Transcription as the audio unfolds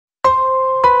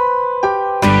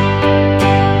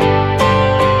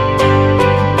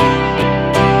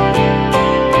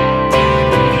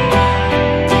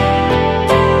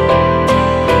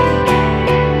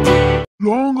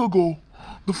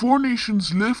The four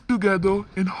nations lived together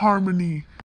in harmony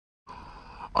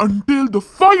until the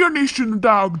Fire Nation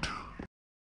attacked.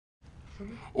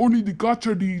 Only the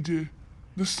Gacha DJ,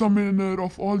 the summoner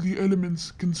of all the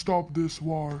elements, can stop this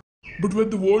war. But when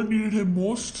the world needed him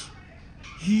most,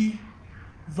 he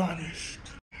vanished.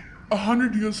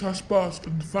 100 years has passed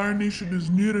and the Fire Nation is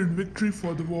near in victory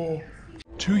for the war.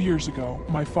 2 years ago,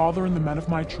 my father and the men of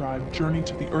my tribe journeyed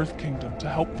to the Earth Kingdom to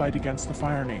help fight against the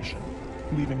Fire Nation,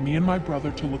 leaving me and my brother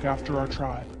to look after our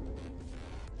tribe.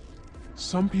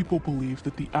 Some people believe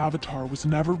that the Avatar was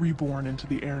never reborn into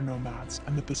the Air Nomads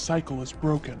and that the cycle is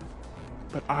broken,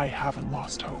 but I haven't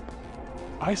lost hope.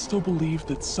 I still believe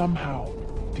that somehow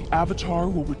the Avatar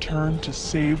will return to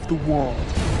save the world.